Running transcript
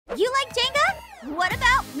Jenga? What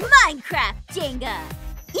about Minecraft Jenga?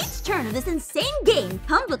 Each turn of this insane game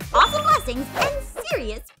comes with awesome blessings and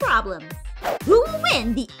serious problems. Who will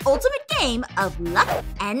win the ultimate game of luck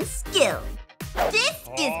and skill? This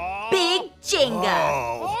is Big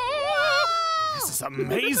Jenga. This is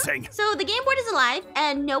amazing. So the game board is alive,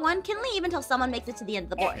 and no one can leave until someone makes it to the end of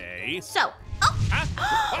the board. Okay. So,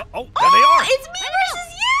 Oh, there they are. It's me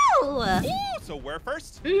versus you! Ooh, so we're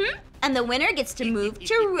first? Mm-hmm. And the winner gets to move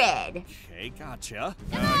to red. Okay, gotcha.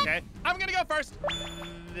 Okay, I'm gonna go first.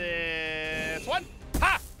 This one.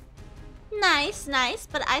 Ha! Nice, nice.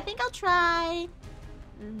 But I think I'll try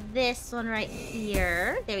this one right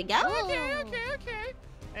here. There we go. Okay.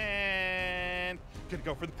 And gonna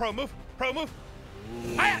go for the pro move.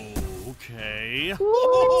 Okay.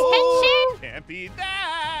 Ooh. Can't beat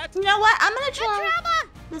that. You know what? I'm gonna try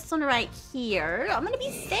this one right here. I'm gonna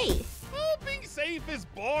be safe. Oh, being safe is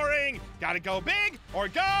boring. Gotta go big or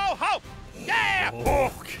go home. Yeah!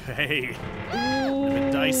 Okay. A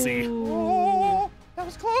bit dicey. Oh, that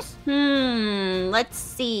was close. Let's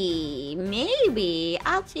see. Maybe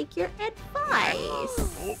I'll take your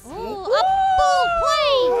advice.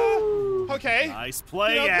 Okay. Nice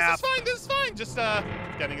play, This is fine. Just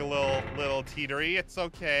getting a little teetery. It's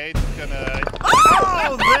okay. Just gonna.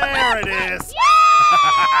 Oh, there it is.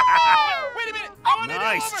 Wait a minute. I want to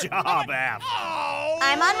Nice job, App. Oh.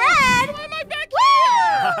 I'm on red. Why am I back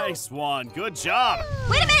here? Nice one. Good job.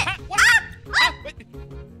 Wait a minute.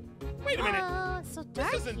 Wait a minute. Oh, so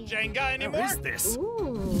dark. This isn't Jenga anymore. What is this?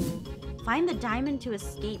 Ooh. Find the diamond to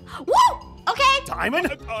escape. Whoa! Okay. Diamond?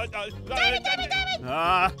 Diamond.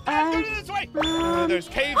 This way. There's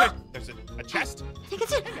cave. There's a chest. I think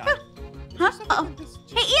it's it. Huh? Uh-oh.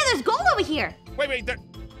 Hey, Ian, there's gold over here. Wait.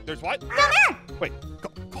 There's what? Down there. Wait.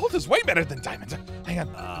 Gold is way better than diamonds. Hang on.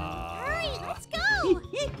 Hurry, let's go.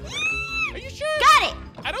 Are you sure? Got it.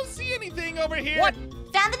 I don't see anything over here. What?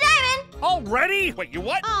 Found the diamond. Already? Wait, you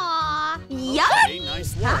what? Aw. Yup. Okay,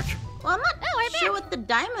 nice work. Well, I'm not sure what the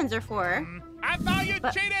diamonds are for. I thought you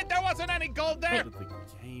But- cheated. There wasn't any gold there.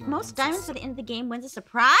 Most diamonds at the end of the game wins a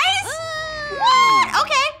surprise? What?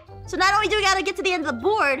 Okay. So not only do we gotta get to the end of the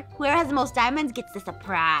board, whoever has the most diamonds gets the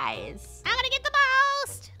surprise. I'm gonna get the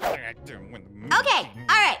most. Okay,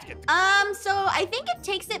 alright. So I think it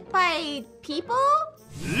takes it by people?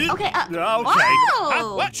 Okay, Okay.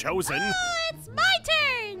 Oh! What? Chosen. Oh, it's my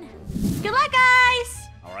turn. Good luck, guys!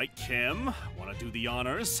 All right, Kim. Want to do the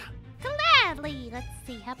honors? Gladly. Let's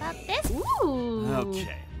see. How about this? Ooh.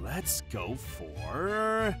 Okay, let's go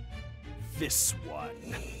for this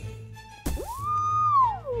one.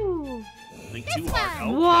 Ooh. Think This too hard.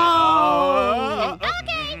 one. Whoa.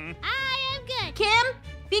 Okay, I am good. Kim,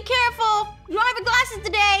 be careful. You don't have your glasses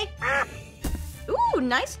today. Ooh,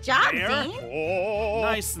 nice job, There. Zane. Oh.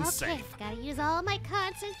 Nice and Okay, safe. gotta use all my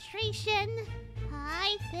concentration.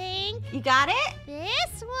 I think You got it?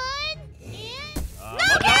 this one is...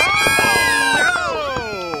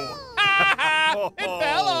 It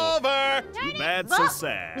fell over. Too bad, so Well,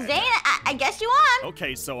 sad. Zane, I guess you won.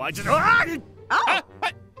 Okay, so I just. Oh.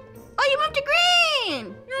 What? Oh, you moved to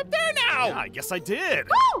green. You're up there now. Yeah, I guess I did.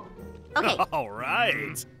 Woo. Okay. All right.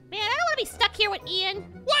 Man, I don't want to be stuck here with Ian.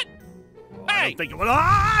 What? I Hey. don't think it would.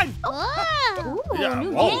 Ah! Oh, Ooh, Yeah,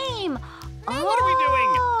 new whoa. game. Hey, what are we doing?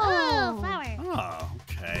 oh, flower. Oh,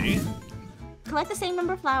 okay. Collect the same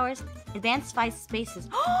number of flowers. Advance 5 spaces.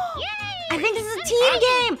 Yay! I think this is a team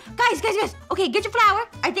game. Guys. Okay, get your flower.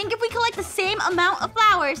 I think if we collect the same amount of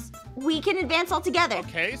flowers, we can advance all together.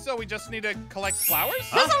 Okay, so we just need to collect flowers?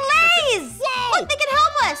 There's a lays. Whoa. Look, they can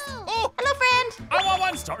help us. Oh, Hello, friend. I want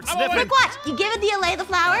one. Start I want sniffing. Look, watch. You give it the allay the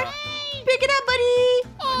flower. Pick it up,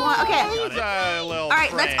 buddy. Okay. Who's a little All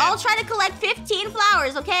right, let's friend? all try to collect 15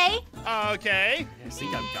 flowers, okay? Okay. I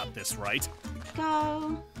think I've got this right.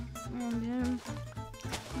 Go.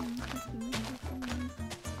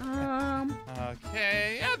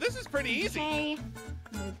 Okay. Yeah, this is pretty easy. Okay.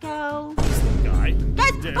 There we go. Guy.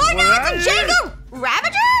 Guys, oh no, it's a Jenga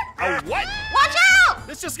Ravager! Oh, what? Watch out!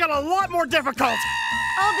 This just got a lot more difficult.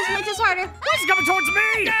 Oh, this makes us harder. This is coming towards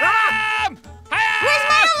me. Ah! Where's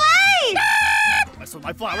my allay? Don't mess with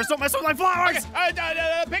my flowers. Don't mess with my flowers.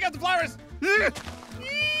 Okay, pick up the flowers.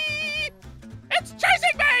 It's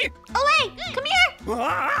chasing me! Allay, come here.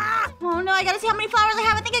 Ah! Oh no, I gotta see how many flowers I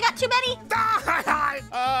have. I think I got too many.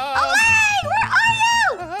 Allay, where are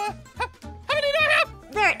you? How many do I have?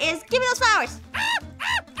 There it is. Give me those flowers.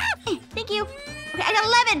 Thank you. Okay, I got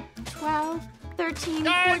 11, 12, 13,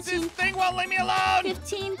 Guys, 14, this thing won't leave me alone.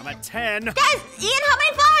 15. I'm at 10. Guys, Ian, how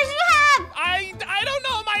many flowers do you have? I don't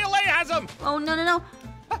know. My Alay has them. Oh, no.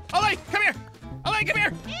 Alay, come here. Alay, come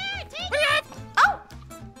here. Here, take We have. Oh,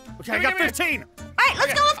 Okay, I got 15. all right,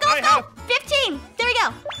 let's go. I have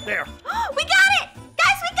There. We got it!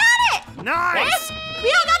 Guys, we got it! Nice. We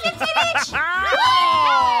all got 15 each!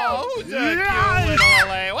 Oh, who's a cute little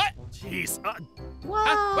LA? What? Jeez. Whoa!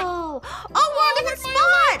 Oh, we're on different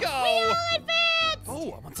spots! Go.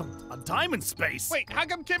 Oh, I want a diamond space. Wait, how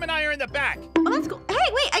come Kim and I are in the back? Oh, that's cool. Hey,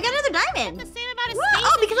 wait, I got another diamond. The same amount of Whoa, space.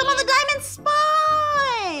 oh, because I'm on the diamond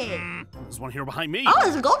spot! There's one here behind me. Oh,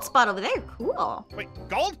 there's a gold spot over there. Cool. Wait,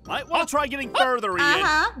 gold? Might want to try getting further, Ian.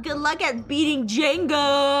 Uh-huh. Good luck at beating Jenga.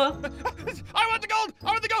 I want the gold! I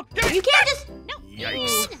want the gold! Give me. You can't just... No.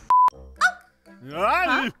 Yikes.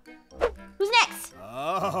 Huh? Who's next?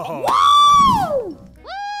 Oh. Woo!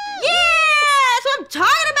 Yeah! That's what I'm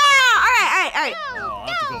talking about! All right. Oh, I'll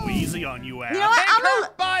have to go easy on you, Ash. You know what? Take her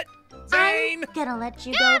butt, Zane! I'm gonna let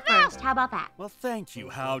you go first. How about that? Well, thank you.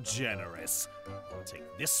 How generous. I'll take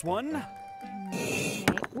this one. Okay.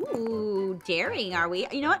 Ooh, daring, are we?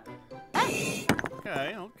 You know what?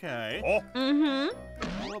 Okay. Oh, Mm-hmm.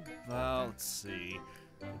 How about, let's see.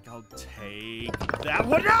 I think I'll take that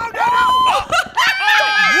one. No!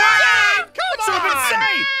 Zane, come Should have been on!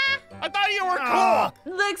 safe! I thought you were Ah.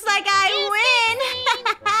 cool! Looks like I win.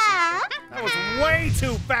 That was way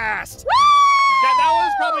too fast. Yeah, that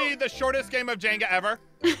was probably the shortest game of Jenga ever.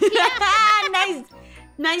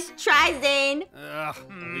 Nice try, Zane. At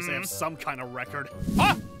least I have some kind of record.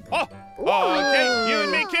 Oh, okay, you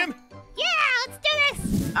and me, Kim. Yeah, let's do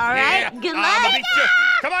this. All right, Yeah. good I'll luck. beat you.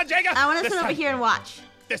 Come on, Jenga. I want to This sit over time- here and watch.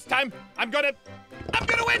 This time, I'm gonna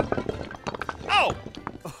win. Oh,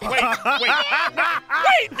 wait, no, Oh,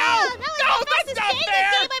 that was the that's fastest not Jenga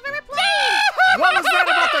fair. game I've ever played. What was that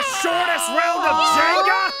about the shortest round of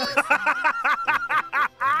Jenga?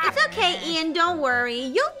 It's okay, Ian. Don't worry.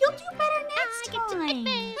 You'll do better next I get to my time.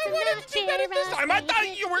 bed. I wanted to do better this time. I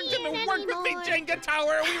thought you were gonna work with me, Jenga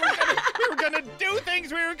Tower. We were gonna do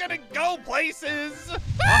things. We were gonna go places.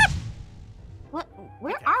 What?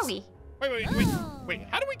 Where are we? Wait.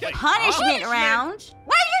 How do we get Punishment round.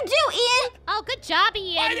 What did you do, Ian? Oh, good job,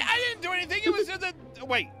 Ian. I didn't do anything. It was just a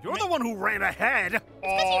wait. You're the one who ran ahead.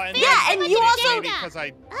 Oh, and Yeah, and you also- because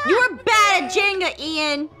I. You were bad at Jenga,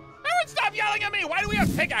 Ian. Everyone, stop yelling at me. Why do we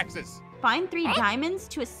have pickaxes? Find 3 diamonds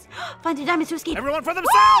to find 3 diamonds to escape. Everyone for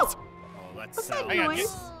themselves! Oh, that What's that sounds... Hang on,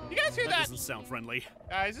 noise? you guys hear That that? doesn't sound friendly.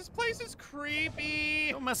 Guys, this place is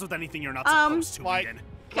creepy. Don't mess with anything you're not supposed to, like- Eden.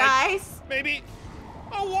 Guys. Maybe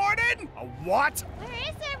a warden? A what? Where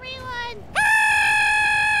is everyone?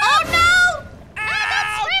 Oh no!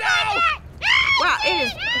 Ow, no! Wow, it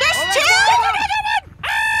is. There's Oh, 2! there's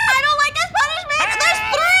I don't like this punishment! There's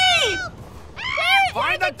 3!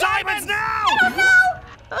 Find the diamonds now! Oh no!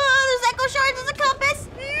 There's echo shards as a compass.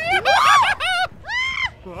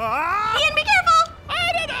 Ah! Ian, be careful!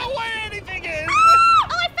 I don't know where anything is.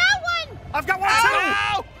 Oh, I found one. I've got one too!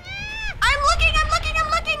 Ow! I'm looking!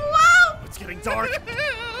 Whoa! It's getting dark.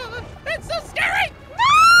 It's so scary.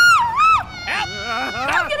 Help!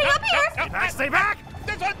 I'm getting up here! Stay back, stay back!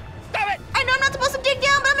 This one! Stop it! I know I'm not supposed to dig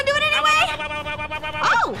down, but I'm gonna do it anyway!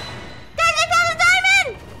 Oh! Guys, I found a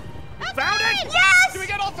diamond! Found it! Yes! Do we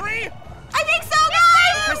get all 3? I think so,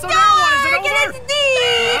 guys! Okay, so now what? Is it Dark, over? and it's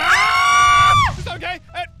deep! Ah! It's okay.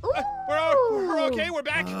 We're okay. We're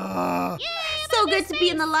back. So good to be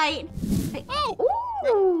in the light. Oh!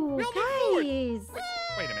 Ooh, we all moved guys.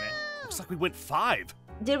 Wait a minute. Looks like we went 5.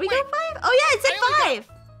 Did we go 5? Oh yeah, it said 5.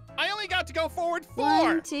 I only got to go forward 4.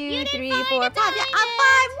 1, 2, didn't 3, find 4, a 5. Yeah, I'm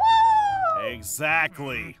 5. Woo!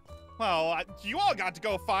 Exactly. Well, you all got to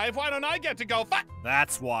go 5. Why don't I get to go 5?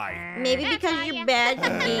 That's why. Maybe That's because why you're you- bad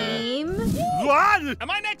at the game. What? Am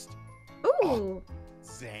I next? Ooh.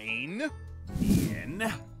 Zane. Ian.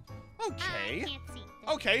 Okay. I can't see.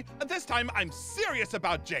 Okay, this time I'm serious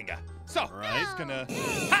about Jenga. So, Right. I'm just gonna...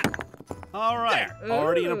 Ha! All right. There.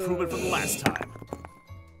 Already an Ooh. improvement from the last time.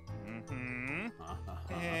 Mm-hmm.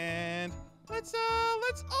 And let's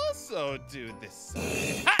also do this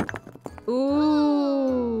side. Ha!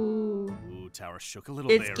 Ooh. Ooh, tower shook a little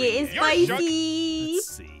It's there. getting Ian. You're spicy. Let's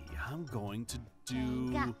see. I'm going to do.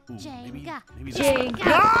 Jenga, Ooh, maybe Jenga, this Jenga. one.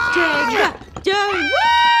 Ah! Jenga. Jenga. Woo!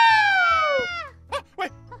 Ah,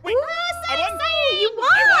 wait. Woo, I won. You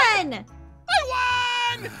won! I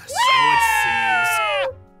won! So it seems.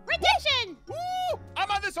 Rendition. Woo! I'm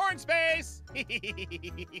on this orange space.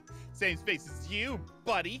 Same space as you,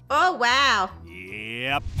 buddy. Oh, wow.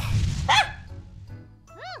 Yep.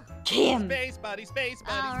 Kim. Space, buddy, space,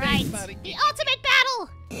 buddy, All space, right. buddy. The ultimate battle.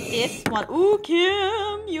 This one. Ooh,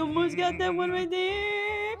 Kim. You almost got that one right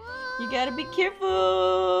there. You gotta be careful.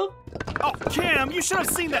 Oh, Kim, you should have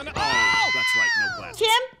seen that. Kim, Oh, that's right. No glasses.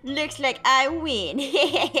 Kim, looks like I win.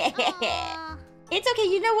 Aw. It's okay.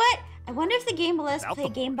 You know what? I wonder if the game will let us Without play a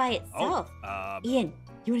the game by Oh, itself. Ian,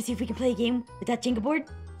 you wanna see if we can play a game with that Jenga board?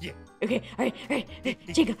 Yeah. Okay, all right.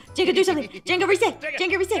 Jenga, do something. Jenga, reset.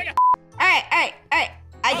 Jenga, reset. Jenga. All right.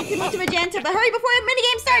 I get to move to magenta, but hurry before the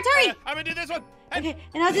minigame starts. Hurry. I'm gonna do this one. Okay,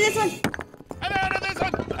 and I'll do this one. And then I'll do this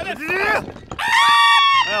one. And then...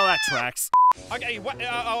 Well, that tracks. Okay,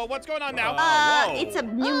 what's going on now? Whoa. It's a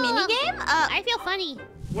new minigame. I feel funny.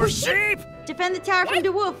 We're sheep! Defend the tower from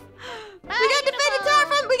the wolf. We gotta defend the Beautiful.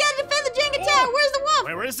 tower we gotta defend the Jenga tower. Where's the wolf?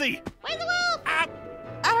 Where is he? Where's the wolf? Ah,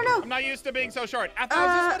 I don't know. I'm not used to being so short. Aphmau,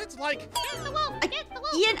 is this what it's like? Get the wolf. Get the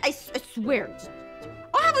wolf. Ian, I swear.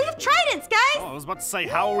 Oh, we have tridents, guys. Oh, I was about to say,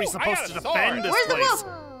 how are we Ooh, I supposed got to a defend sword. this Where's the place? wolf?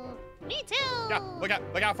 Oh, me too. Yeah,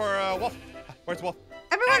 look out for wolf. Where's the wolf?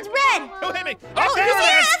 Everyone's red. Who hit me? Oh, there you it see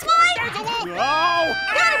is. that's mine. There's a wolf! Oh!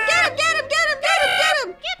 Get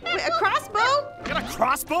him. Wait, a crossbow? You got a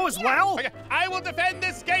crossbow as well? Okay, I will defend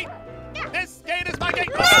this gate. This gate is my gate.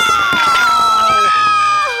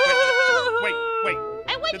 Wait.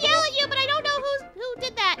 I would Did the yell wolf- at you, but I don't know who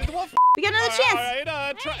did that. Did the wolf? We got another chance.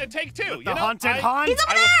 All right, take two. The hunted hunt? He's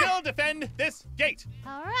over I will there. still defend this gate.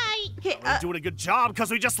 All right. Okay, We're doing a good job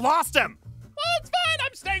because we just lost him. Well, it's fine.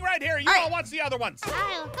 I'm staying right here. You All right. all watch the other ones.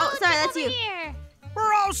 I'll go Oh, sorry, check that's over you. Here.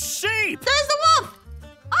 We're all sheep. there's the wolf.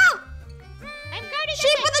 Oh, I'm guarding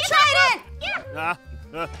sheep the with a gate. trident. Ah,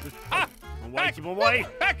 Ah, away, keep away.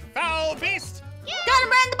 Back, foul beast. Got him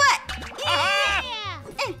right in the butt. Aha!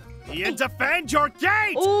 Yeah. Ian, defend your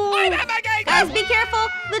gate. Oh, I have my gate. guys, be careful. I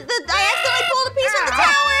accidentally pulled a piece from the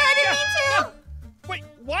tower. I didn't mean to. Wait,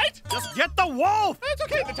 what? Just get the wolf. It's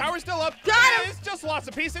okay. The tower's still up. Got him. It's just lost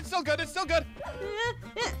a piece. It's still good.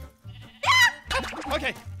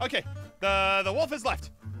 Okay. The wolf is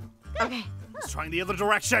left. Okay. He's trying the other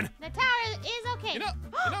direction. The tower is okay. You know,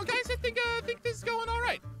 guys, I think this is going all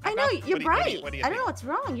right. I know, you're bright. What do you I don't think? know what's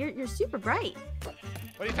wrong. You're super bright. What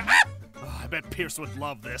do you think? Ah! Oh, I bet Pierce would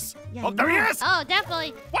love this. Yeah, Oh, there he I know. is. Oh,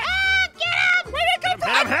 definitely. What? Ah, get him! Where did it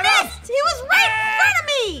come Hit him. He was right in front of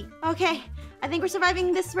me. Okay, I think we're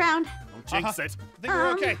surviving this round. Don't jinx it. I think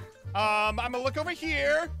we're okay. I'm gonna look over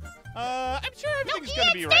here. I'm sure No, everything's Ian,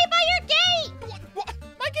 gonna be stay right. by your gate. What?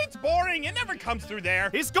 My gate's boring. It never comes through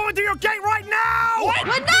there. He's going to your gate right now. What?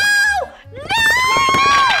 What? No!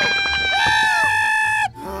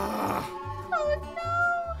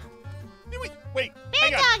 Oh Wait. Bad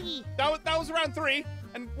Hang on. doggy. That was round 3,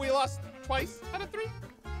 and we lost twice out of 3.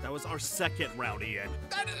 That was our second round, Ian.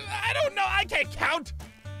 I don't know. I can't count.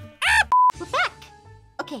 no! We're back.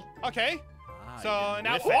 Okay. Okay. So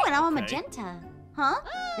now. Oh, and I'm a Okay. magenta. Huh?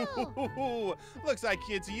 Oh, Looks like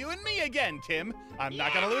it's you and me again, Tim. I'm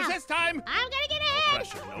not gonna lose Yeah. this time. I'm gonna get No ahead.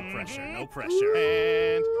 pressure, no Mhm. pressure.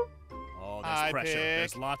 And Oh, I there's pressure. pick-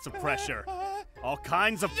 There's lots of pressure. All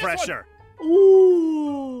kinds of This one. pressure.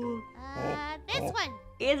 Ooh. This one.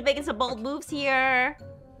 Ian's making some bold moves here.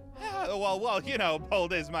 well,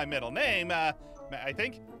 Bold is my middle name. I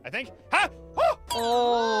think. Ha! Oh!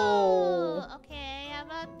 Oh. Okay, how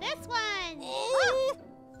about this one? Oh!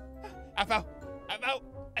 Aphmau,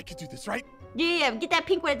 I can do this, right? Yeah, get that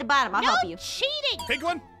pink one at the bottom. I'll No help you. cheating. Pink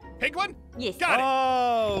one? Yes. Got it.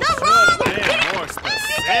 Oh, The should wrong have been more Give me the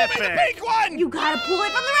specific. pink one! You gotta pull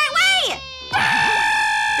it from the right way.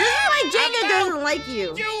 This is why Jenga doesn't like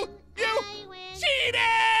you. You I win.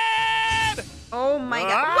 cheated! Oh my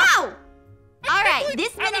god. Ah. Wow! Alright,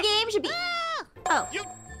 this I'm out. minigame should be. Ah. Oh. You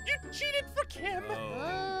cheated for Kim.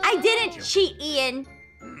 Oh. I didn't cheat, Ian.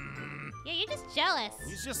 Yeah, you're just jealous.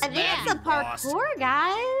 He's just I think mad it's he the lost. parkour,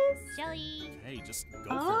 guys. Jelly. Hey, just go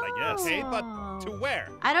for it, I guess. Okay, but to where?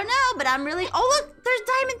 I don't know, but I'm really. Oh, look, there's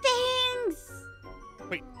diamond things.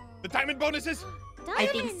 Wait, the diamond bonuses? I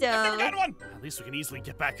think Diamond. I've never so. gotten one. At least we can easily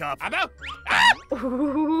get back up. I'm out. Ah!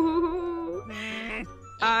 Ooh.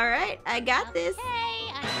 All right, I got this.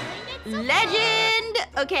 Hey, I'm doing it. Legend.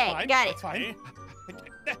 Okay, Fine, got it. It's fine.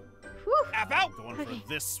 Whew. Aphmau, Going Okay. for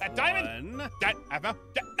this That one. diamond? Aphmau,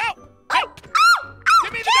 no! Oh,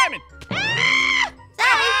 Give me the diamond.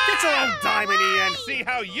 sorry. Get your own diamond, Ian. See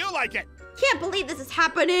how you like it. Can't believe this is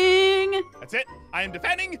happening. That's it. I am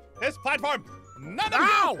defending this platform. None of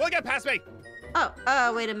Ow! you will get past me.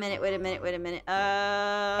 Oh, wait a minute. Wait a minute.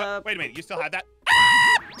 You still have that?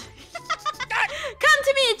 Come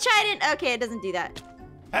to me, Trident. Okay, it doesn't do that.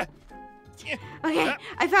 Huh? Okay,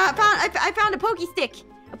 I found a pokey stick.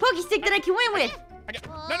 A pokey stick that I can win with. Okay.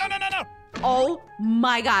 No. Oh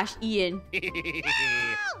my gosh, Ian.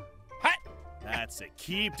 Hot. That's it.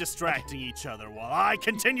 Keep distracting each other while I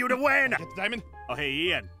continue to win. Get the diamond. Oh, hey,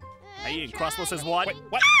 Ian. Hey, Ian, crossbow says what? Wait,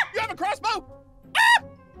 what? You have a crossbow?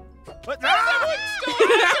 What?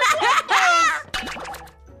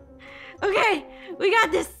 Okay, we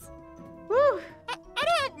got this. Woo. I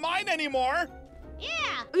don't have mine anymore. Yeah.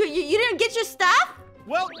 You didn't get your stuff?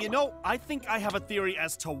 Well, you know, I think I have a theory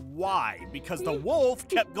as to why. Because the wolf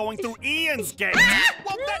kept going through Ian's gate.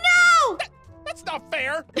 Well, that's not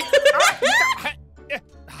fair.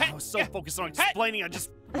 I was so focused on explaining, I just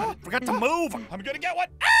forgot to move. I'm gonna get one.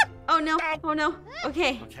 Oh no, oh no.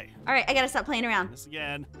 Okay. Okay, All right, I gotta stop playing around. this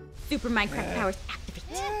again. Super Minecraft powers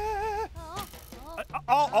activate.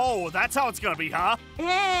 Oh, that's how it's gonna be, huh?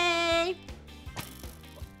 Hey!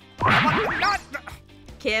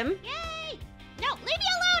 Kim? Yay! No, leave me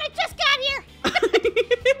alone. I just got here.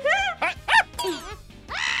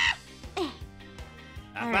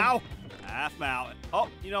 Aphmau. Aphmau. Oh,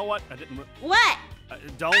 you know what? I didn't. What?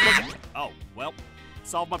 Don't look at. Oh, well,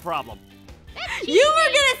 solve my problem. You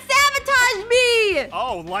were gonna sabotage me!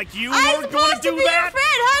 Oh, like you I were was going to supposed to do be your that?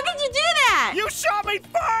 friend. How could you do that? You shot me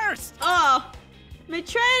first! Oh, my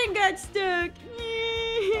trident got stuck.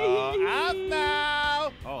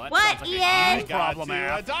 Aphmau. Oh, that What, sounds like Ian? a I huge got problem, you a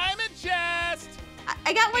Aph. diamond chest.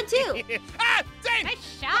 I got one too. Dang.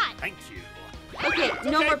 Nice shot. Thank you. Okay, It's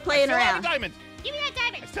no okay, more playing I still have a around. diamond. Give me that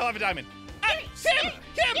diamond. I still have a diamond. Kim!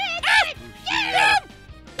 Give me that diamond. Hey!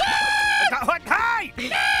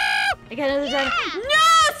 I got another diamond. Yeah. No!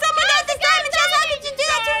 Someone got this diamond chest! How could you do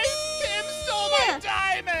that Kim to stole me? my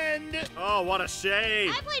diamond. Oh, what a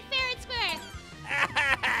shame. I played fair and square.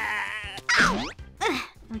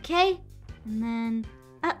 Okay, and then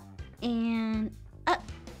up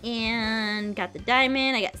and got the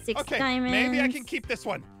diamond. I got 6 Okay, diamonds. maybe I can keep this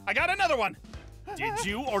one. I got another one. Did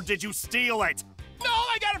you or did you steal it? No,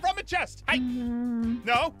 I got it from a chest. Hey, Mm,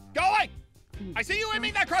 no, go away. I see you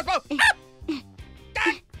aiming that crossbow. made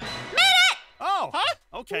it! Oh, Huh?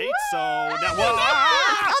 okay, so now Oh, what? there's one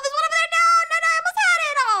over there. No, I almost had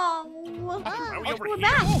it. Why are we over We're here?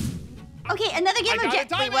 back. Okay, another I game got of a Wait,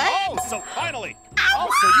 diamond. what? Oh, so finally. Oh,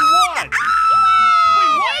 so you won.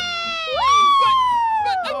 Wait, what?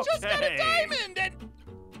 But I just got a Okay. diamond and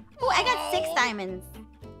Ooh, I got 6 diamonds.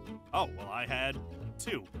 Oh, well, I had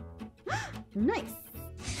 2. Nice.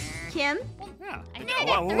 Kim? Yeah. I Oh, got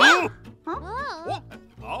well, it. whoa. Oh. what?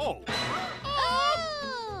 Oh,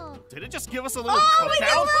 Oh. did it just give us a little Oh, we got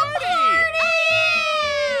a cookout? little party!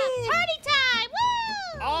 Party time.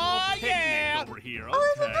 Woo. Oh Picnic yeah. over here.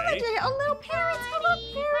 Oh, there's a Okay. villager. Oh, little parrots. Hello,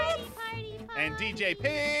 parrots. Party. And DJ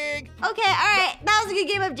Pig. Okay, all right. That was a good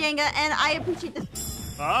game of Jenga, and I appreciate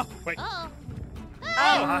this. Huh? Wait. Oh.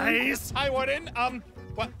 Nice. Hi, Warden.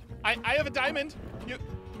 What? I have a diamond. You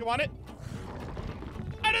want it?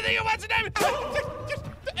 I don't think you want a diamond. I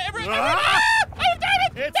have a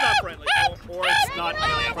diamond. It's not friendly, or it's not I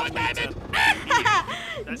only have one friendly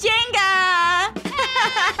to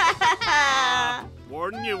Jenga!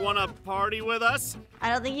 Warden, you want to party with us? I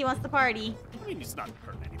don't think he wants to party. I mean, he's not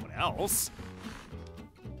hurting anyone else.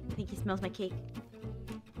 I think he smells my cake.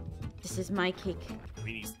 This is my cake. I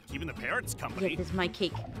mean, he's keeping the parents Yeah, company. this is my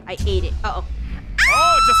cake. I ate it. Uh-oh.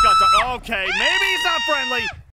 Oh, it just got dark. Okay, maybe he's not friendly,